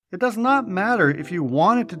It does not matter if you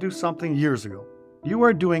wanted to do something years ago. You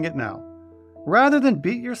are doing it now. Rather than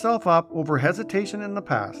beat yourself up over hesitation in the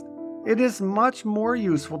past, it is much more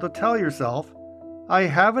useful to tell yourself, I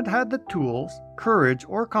haven't had the tools, courage,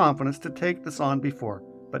 or confidence to take this on before,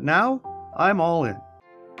 but now I'm all in.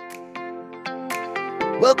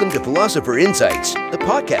 Welcome to Philosopher Insights, the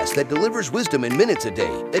podcast that delivers wisdom in minutes a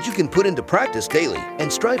day that you can put into practice daily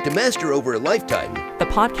and strive to master over a lifetime. The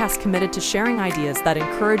podcast committed to sharing ideas that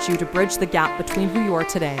encourage you to bridge the gap between who you are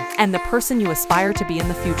today and the person you aspire to be in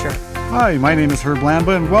the future. Hi, my name is Herb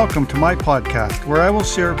Lamba, and welcome to my podcast, where I will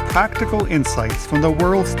share practical insights from the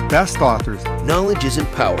world's best authors. Knowledge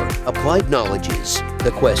isn't power. Applied knowledge is.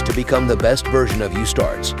 The quest to become the best version of you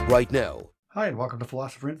starts right now. Hi, and welcome to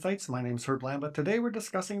Philosopher Insights. My name is Herb Lamba. Today we're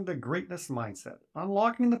discussing the greatness mindset,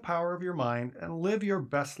 unlocking the power of your mind and live your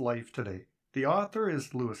best life today. The author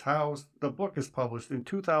is Lewis Howes. The book is published in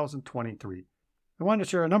 2023. I want to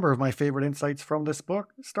share a number of my favorite insights from this book,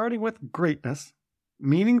 starting with greatness,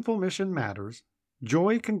 meaningful mission matters,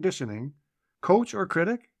 joy conditioning, coach or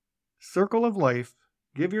critic, circle of life,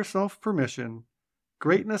 give yourself permission,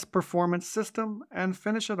 greatness performance system, and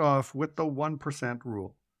finish it off with the 1%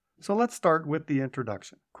 rule. So let's start with the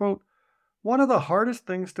introduction. Quote, one of the hardest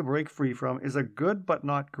things to break free from is a good but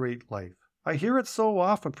not great life. I hear it so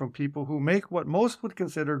often from people who make what most would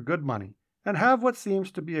consider good money and have what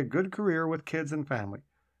seems to be a good career with kids and family,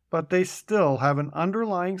 but they still have an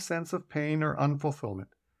underlying sense of pain or unfulfillment.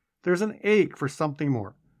 There's an ache for something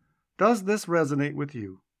more. Does this resonate with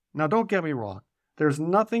you? Now don't get me wrong. There's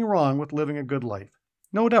nothing wrong with living a good life.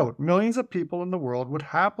 No doubt, millions of people in the world would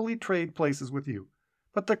happily trade places with you.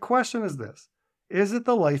 But the question is this, is it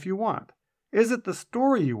the life you want? Is it the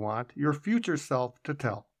story you want your future self to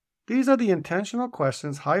tell? These are the intentional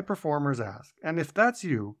questions high performers ask, and if that's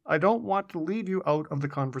you, I don't want to leave you out of the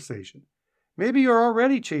conversation. Maybe you're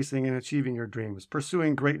already chasing and achieving your dreams,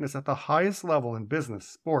 pursuing greatness at the highest level in business,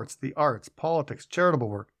 sports, the arts, politics, charitable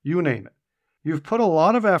work, you name it. You've put a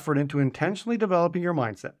lot of effort into intentionally developing your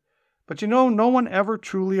mindset, but no one ever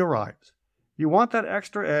truly arrives. You want that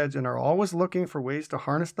extra edge and are always looking for ways to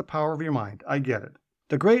harness the power of your mind. I get it.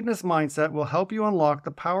 The greatness mindset will help you unlock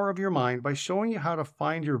the power of your mind by showing you how to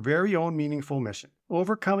find your very own meaningful mission,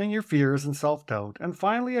 overcoming your fears and self-doubt, and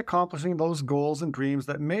finally accomplishing those goals and dreams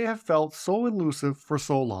that may have felt so elusive for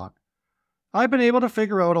so long. I've been able to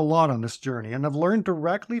figure out a lot on this journey and have learned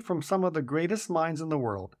directly from some of the greatest minds in the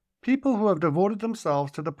world, people who have devoted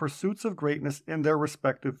themselves to the pursuits of greatness in their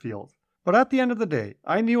respective fields. But at the end of the day,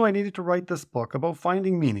 I knew I needed to write this book about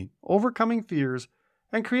finding meaning, overcoming fears,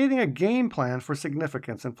 and creating a game plan for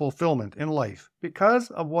significance and fulfillment in life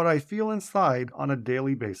because of what I feel inside on a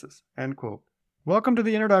daily basis." End quote. Welcome to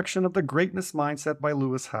the introduction of The Greatness Mindset by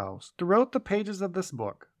Lewis Howes. Throughout the pages of this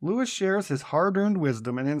book, Lewis shares his hard-earned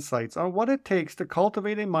wisdom and insights on what it takes to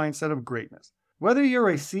cultivate a mindset of greatness. Whether you're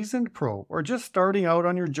a seasoned pro or just starting out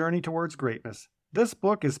on your journey towards greatness, this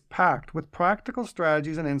book is packed with practical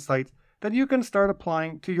strategies and insights that you can start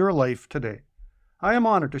applying to your life today. I am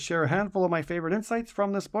honored to share a handful of my favorite insights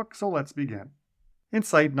from this book, so let's begin.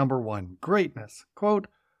 Insight number 1, greatness. Quote,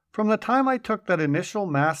 from the time I took that initial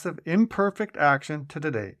massive imperfect action to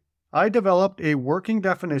today, I developed a working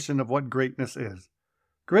definition of what greatness is.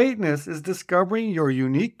 Greatness is discovering your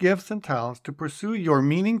unique gifts and talents to pursue your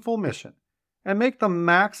meaningful mission and make the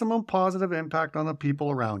maximum positive impact on the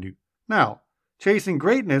people around you. Now, chasing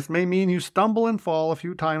greatness may mean you stumble and fall a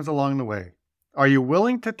few times along the way. Are you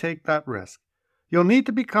willing to take that risk? You'll need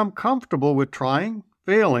to become comfortable with trying,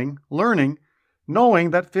 failing, learning, knowing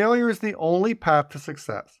that failure is the only path to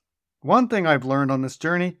success. One thing I've learned on this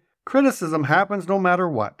journey, criticism happens no matter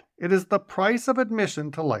what. It is the price of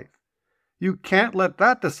admission to life. You can't let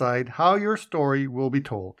that decide how your story will be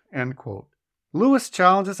told. End quote. Lewis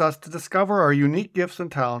challenges us to discover our unique gifts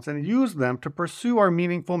and talents and use them to pursue our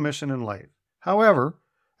meaningful mission in life. However,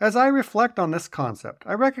 as I reflect on this concept,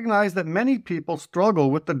 I recognize that many people struggle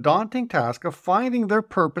with the daunting task of finding their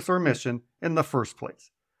purpose or mission in the first place.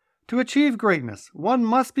 To achieve greatness, one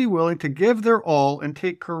must be willing to give their all and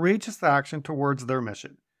take courageous action towards their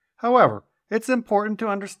mission. However, it's important to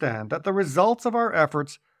understand that the results of our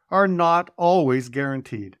efforts are not always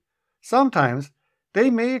guaranteed. Sometimes they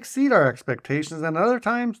may exceed our expectations and other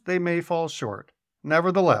times they may fall short.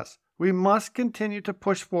 Nevertheless, we must continue to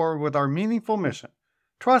push forward with our meaningful mission,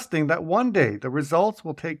 trusting that one day the results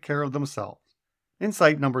will take care of themselves.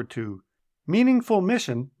 Insight number 2, meaningful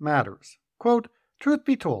mission matters. Quote, truth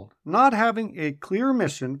be told, not having a clear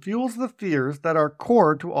mission fuels the fears that are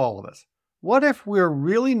core to all of us. What if we're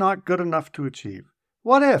really not good enough to achieve?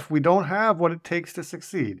 What if we don't have what it takes to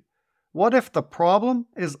succeed? What if the problem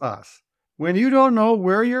is us? When you don't know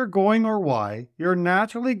where you're going or why, you're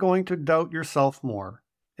naturally going to doubt yourself more.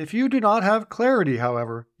 If you do not have clarity,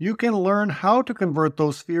 however, you can learn how to convert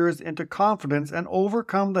those fears into confidence and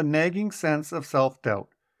overcome the nagging sense of self-doubt.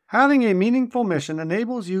 Having a meaningful mission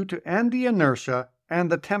enables you to end the inertia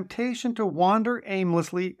and the temptation to wander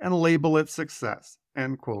aimlessly and label it success."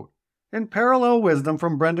 End quote. In parallel wisdom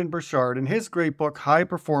from Brendon Burchard in his great book High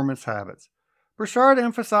Performance Habits, Burchard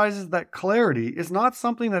emphasizes that clarity is not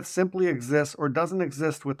something that simply exists or doesn't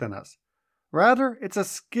exist within us. Rather, it's a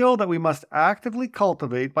skill that we must actively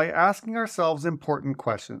cultivate by asking ourselves important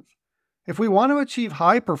questions. If we want to achieve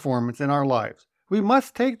high performance in our lives, we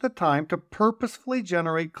must take the time to purposefully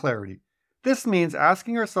generate clarity. This means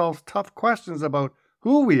asking ourselves tough questions about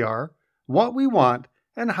who we are, what we want,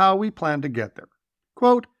 and how we plan to get there.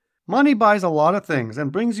 Quote, "Money buys a lot of things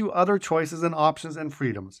and brings you other choices and options and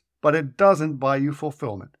freedoms, but it doesn't buy you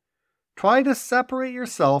fulfillment. Try to separate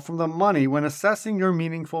yourself from the money when assessing your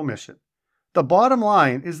meaningful mission. The bottom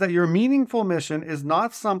line is that your meaningful mission is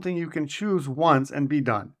not something you can choose once and be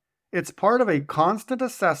done. It's part of a constant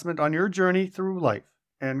assessment on your journey through life."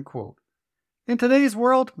 End quote. In today's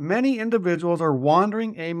world, many individuals are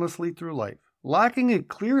wandering aimlessly through life, lacking a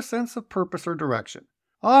clear sense of purpose or direction.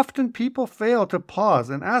 Often people fail to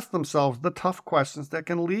pause and ask themselves the tough questions that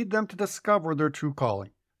can lead them to discover their true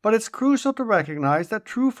calling. But it's crucial to recognize that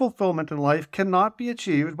true fulfillment in life cannot be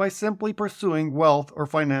achieved by simply pursuing wealth or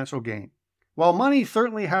financial gain. While money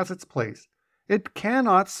certainly has its place, it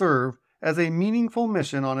cannot serve as a meaningful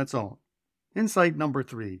mission on its own. Insight number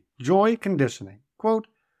 3, joy conditioning. Quote,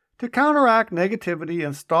 "To counteract negativity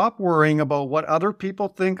and stop worrying about what other people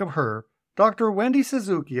think of her, Dr. Wendy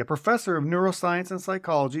Suzuki, a professor of neuroscience and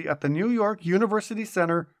psychology at the New York University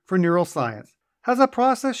Center for Neuroscience, has a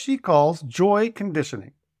process she calls joy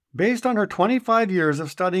conditioning. Based on her 25 years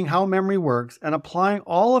of studying how memory works and applying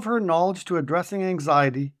all of her knowledge to addressing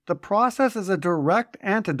anxiety, the process is a direct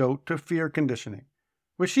antidote to fear conditioning,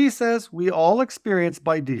 which she says we all experience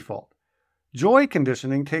by default. Joy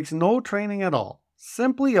conditioning takes no training at all,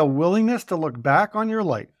 simply a willingness to look back on your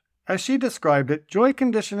life. As she described it, joy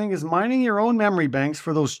conditioning is mining your own memory banks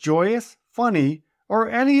for those joyous, funny, or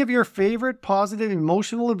any of your favorite positive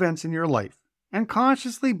emotional events in your life, and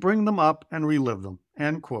consciously bring them up and relive them."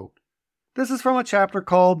 End quote. This is from a chapter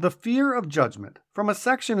called The Fear of Judgment, from a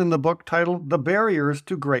section in the book titled The Barriers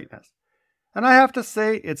to Greatness. And I have to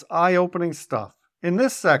say, it's eye-opening stuff. In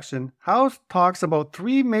this section, House talks about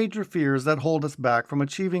 3 major fears that hold us back from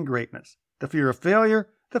achieving greatness: the fear of failure,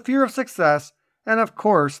 the fear of success, and of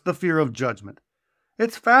course, the fear of judgment.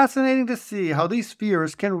 It's fascinating to see how these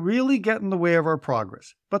fears can really get in the way of our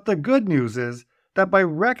progress. But the good news is that by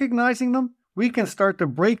recognizing them, we can start to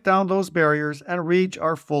break down those barriers and reach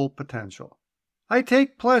our full potential. I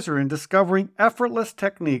take pleasure in discovering effortless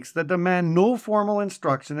techniques that demand no formal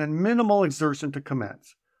instruction and minimal exertion to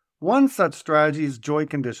commence. One such strategy is joy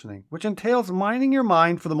conditioning, which entails mining your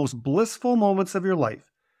mind for the most blissful moments of your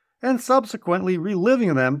life, and subsequently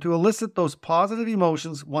reliving them to elicit those positive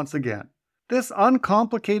emotions once again. This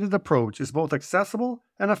uncomplicated approach is both accessible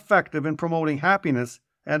and effective in promoting happiness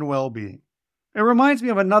and well-being. It reminds me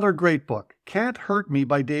of another great book, Can't Hurt Me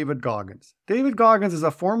by David Goggins. David Goggins is a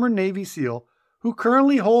former Navy SEAL who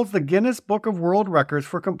currently holds the Guinness Book of World Records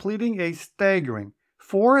for completing a staggering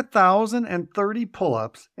 4,030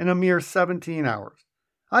 pull-ups in a mere 17 hours.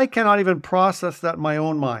 I cannot even process that in my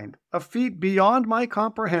own mind, a feat beyond my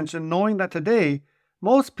comprehension, knowing that today,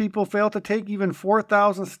 most people fail to take even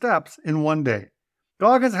 4,000 steps in one day.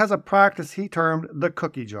 Goggins has a practice he termed the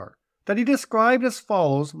cookie jar, that he described as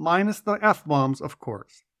follows, minus the F-bombs, of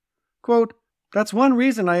course. Quote, "That's one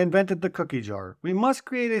reason I invented the cookie jar. We must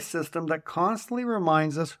create a system that constantly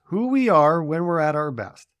reminds us who we are when we're at our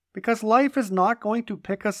best, because life is not going to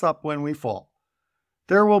pick us up when we fall.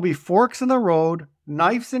 There will be forks in the road,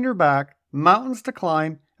 knives in your back, mountains to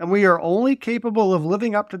climb, and we are only capable of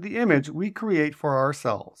living up to the image we create for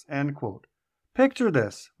ourselves." End quote. Picture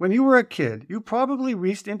this. When you were a kid, you probably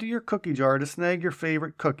reached into your cookie jar to snag your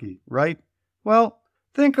favorite cookie, right? Well,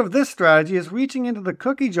 think of this strategy as reaching into the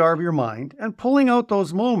cookie jar of your mind and pulling out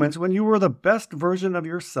those moments when you were the best version of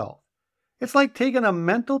yourself. It's like taking a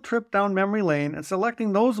mental trip down memory lane and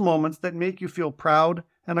selecting those moments that make you feel proud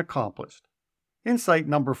and accomplished. Insight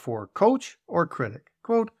number 4, coach or critic.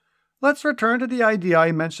 Quote, "Let's return to the idea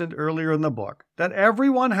I mentioned earlier in the book, that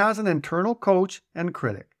everyone has an internal coach and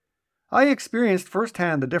critic. I experienced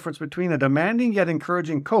firsthand the difference between a demanding yet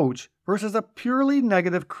encouraging coach versus a purely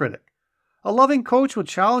negative critic. A loving coach will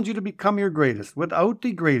challenge you to become your greatest without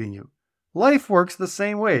degrading you. Life works the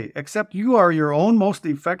same way, except you are your own most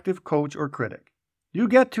effective coach or critic. You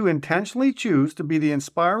get to intentionally choose to be the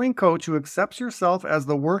inspiring coach who accepts yourself as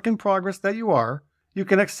the work in progress that you are. You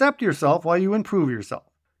can accept yourself while you improve yourself.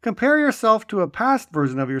 Compare yourself to a past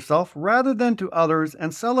version of yourself rather than to others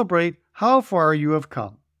and celebrate how far you have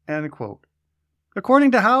come. End quote.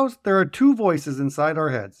 According to House, there are two voices inside our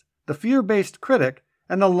heads, the fear-based critic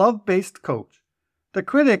and the love-based coach. The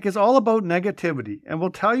critic is all about negativity and will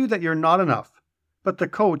tell you that you're not enough, but the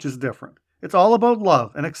coach is different. It's all about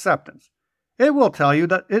love and acceptance. It will tell you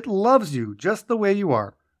that it loves you just the way you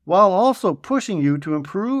are, while also pushing you to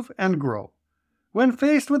improve and grow. When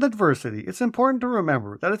faced with adversity, it's important to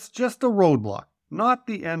remember that it's just a roadblock, not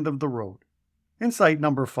the end of the road. Insight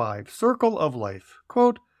number 5, circle of life.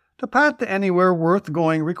 Quote, "The path to anywhere worth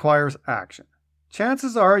going requires action."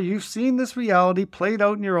 Chances are you've seen this reality played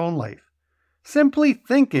out in your own life. Simply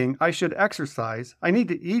thinking, I should exercise, I need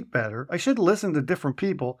to eat better, I should listen to different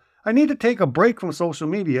people, I need to take a break from social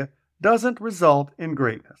media, doesn't result in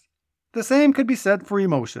greatness. The same could be said for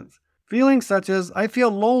emotions. Feelings such as, I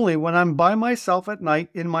feel lonely when I'm by myself at night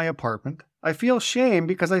in my apartment, I feel shame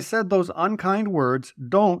because I said those unkind words,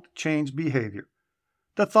 don't change behavior.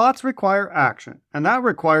 The thoughts require action, and that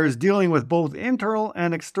requires dealing with both internal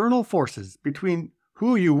and external forces between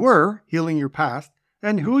who you were, healing your past,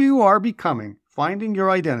 and who you are becoming, finding your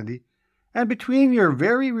identity, and between your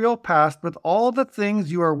very real past with all the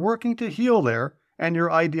things you are working to heal there and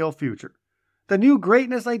your ideal future, the new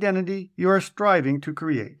greatness identity you are striving to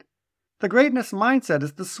create. The greatness mindset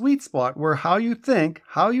is the sweet spot where how you think,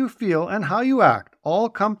 how you feel, and how you act all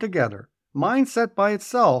come together. Mindset by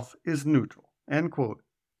itself is neutral. End quote.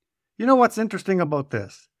 You know what's interesting about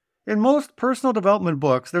this? In most personal development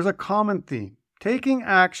books, there's a common theme. Taking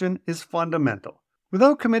action is fundamental.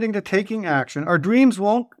 Without committing to taking action, our dreams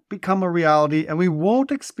won't become a reality and we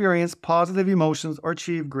won't experience positive emotions or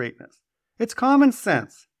achieve greatness. It's common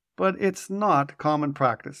sense, but it's not common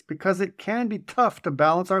practice because it can be tough to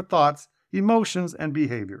balance our thoughts, emotions, and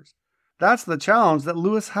behaviors. That's the challenge that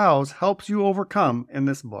Lewis Howes helps you overcome in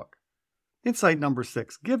this book. Insight number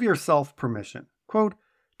 6, give yourself permission. Quote,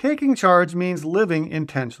 taking charge means living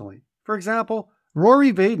intentionally. For example,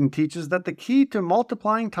 Rory Vaden teaches that the key to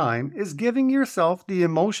multiplying time is giving yourself the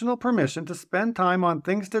emotional permission to spend time on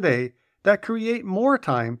things today that create more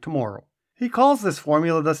time tomorrow. He calls this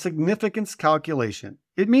formula the significance calculation.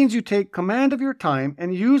 It means you take command of your time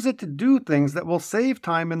and use it to do things that will save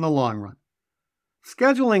time in the long run.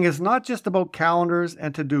 Scheduling is not just about calendars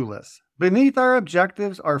and to-do lists. Beneath our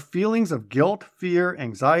objectives are feelings of guilt, fear,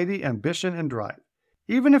 anxiety, ambition, and drive.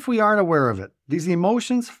 Even if we aren't aware of it, these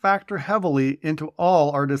emotions factor heavily into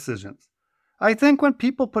all our decisions. I think when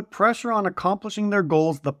people put pressure on accomplishing their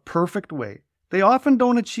goals the perfect way, they often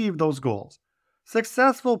don't achieve those goals.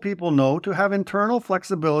 Successful people know to have internal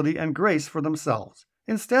flexibility and grace for themselves,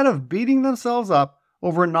 instead of beating themselves up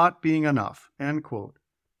over not being enough. End quote.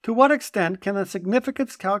 To what extent can a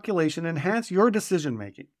significance calculation enhance your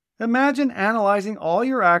decision-making? Imagine analyzing all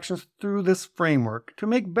your actions through this framework to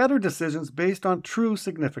make better decisions based on true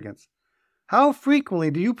significance. How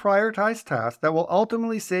frequently do you prioritize tasks that will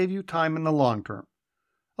ultimately save you time in the long term?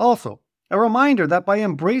 Also, a reminder that by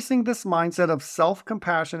embracing this mindset of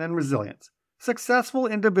self-compassion and resilience, successful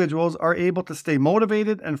individuals are able to stay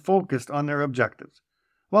motivated and focused on their objectives,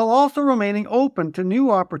 while also remaining open to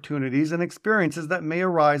new opportunities and experiences that may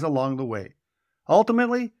arise along the way.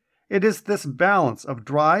 Ultimately, it is this balance of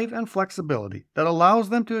drive and flexibility that allows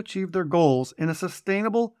them to achieve their goals in a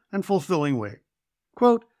sustainable and fulfilling way.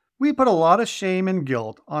 Quote, we put a lot of shame and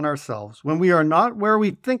guilt on ourselves when we are not where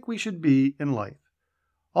we think we should be in life.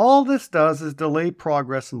 All this does is delay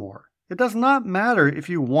progress more. It does not matter if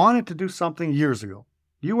you wanted to do something years ago.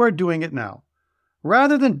 You are doing it now.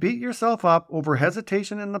 Rather than beat yourself up over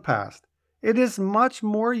hesitation in the past, it is much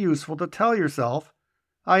more useful to tell yourself,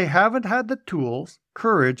 I haven't had the tools,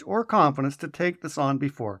 courage, or confidence to take this on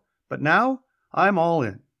before, but now I'm all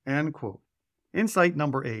in. End quote. Insight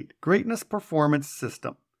number 8, Greatness Performance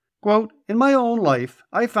System. Quote, in my own life,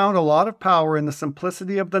 I found a lot of power in the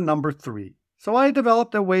simplicity of the number 3. So I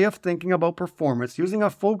developed a way of thinking about performance using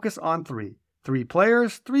a focus on 3. 3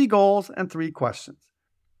 players, 3 goals, and 3 questions.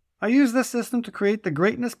 I use this system to create the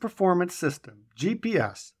Greatness Performance System,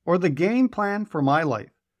 GPS, or the game plan for my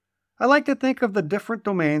life. I like to think of the different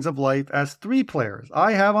domains of life as 3 players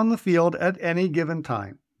I have on the field at any given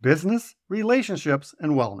time: business, relationships,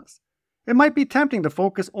 and wellness. It might be tempting to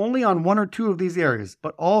focus only on 1 or 2 of these areas,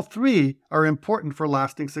 but all 3 are important for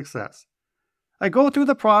lasting success. I go through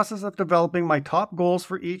the process of developing my top goals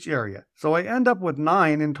for each area, so I end up with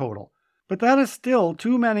 9 in total, but that is still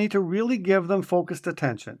too many to really give them focused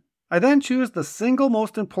attention. I then choose the single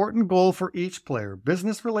most important goal for each player,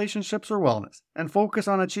 business, relationships, or wellness, and focus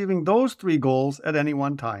on achieving those 3 goals at any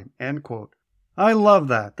one time." End quote. I love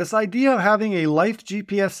that. This idea of having a life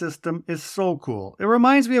GPS system is so cool. It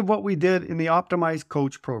reminds me of what we did in the Optimized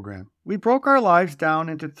Coach program. We broke our lives down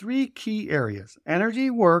into 3 key areas: energy,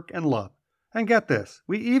 work, and love. And get this,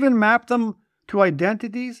 we even mapped them to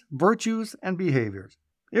identities, virtues, and behaviors.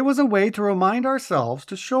 It was a way to remind ourselves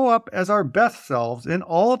to show up as our best selves in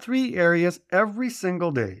all 3 areas every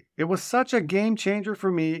single day. It was such a game changer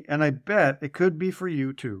for me, and I bet it could be for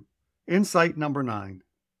you too. Insight number 9.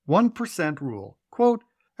 1% rule. Quote,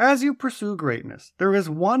 "As you pursue greatness, there is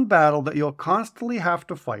one battle that you'll constantly have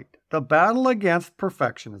to fight, the battle against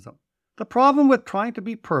perfectionism. The problem with trying to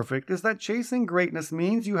be perfect is that chasing greatness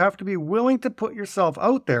means you have to be willing to put yourself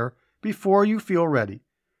out there before you feel ready.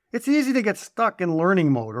 It's easy to get stuck in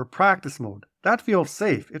learning mode or practice mode. That feels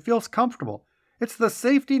safe. It feels comfortable. It's the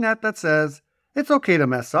safety net that says, it's okay to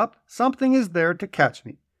mess up. Something is there to catch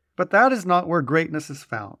me. But that is not where greatness is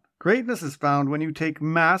found. Greatness is found when you take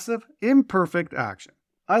massive, imperfect action.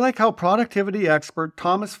 I like how productivity expert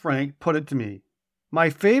Thomas Frank put it to me. My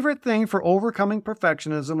favorite thing for overcoming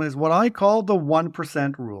perfectionism is what I call the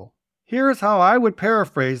 1% rule. Here is how I would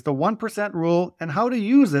paraphrase the 1% rule and how to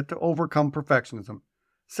use it to overcome perfectionism.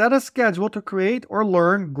 Set a schedule to create or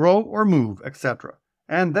learn, grow or move, etc.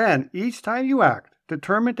 And then, each time you act,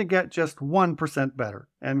 determine to get just 1% better."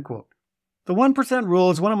 End quote. The 1% rule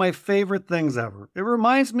is one of my favorite things ever. It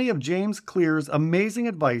reminds me of James Clear's amazing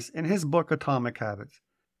advice in his book Atomic Habits.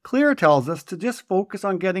 Clear tells us to just focus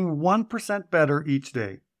on getting 1% better each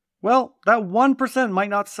day. Well, that 1% might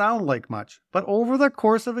not sound like much, but over the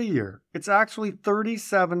course of a year, it's actually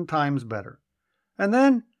 37 times better. And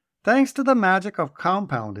then, thanks to the magic of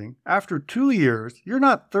compounding, after 2 years, you're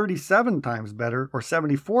not 37 times better or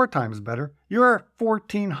 74 times better, you're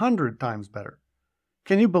 1,400 times better.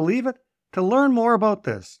 Can you believe it? To learn more about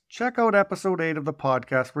this, check out episode 8 of the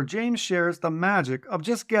podcast where James shares the magic of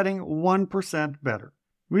just getting 1% better.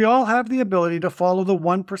 We all have the ability to follow the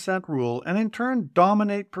 1% rule and in turn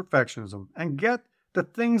dominate perfectionism and get the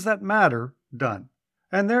things that matter done.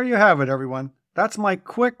 And there you have it, everyone. That's my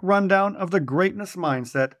quick rundown of the Greatness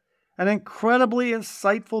Mindset, an incredibly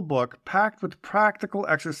insightful book packed with practical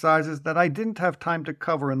exercises that I didn't have time to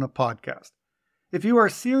cover in the podcast. If you are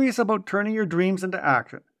serious about turning your dreams into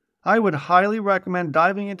action, I would highly recommend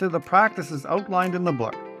diving into the practices outlined in the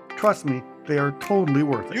book. Trust me, they are totally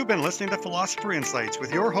worth it. You've been listening to Philosopher Insights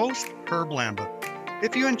with your host, Herb Lamba.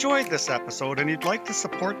 If you enjoyed this episode and you'd like to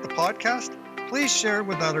support the podcast, please share it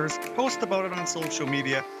with others, post about it on social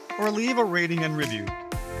media, or leave a rating and review.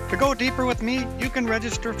 To go deeper with me, you can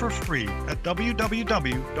register for free at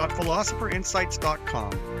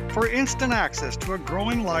www.philosopherinsights.com for instant access to a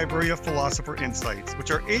growing library of Philosopher Insights,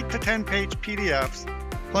 which are 8 to 10 page PDFs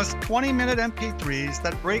plus 20-minute MP3s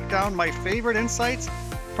that break down my favorite insights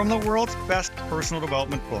from the world's best personal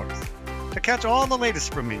development books. To catch all the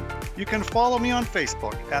latest from me, you can follow me on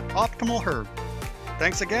Facebook at Optimal Herb.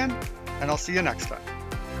 Thanks again, and I'll see you next time.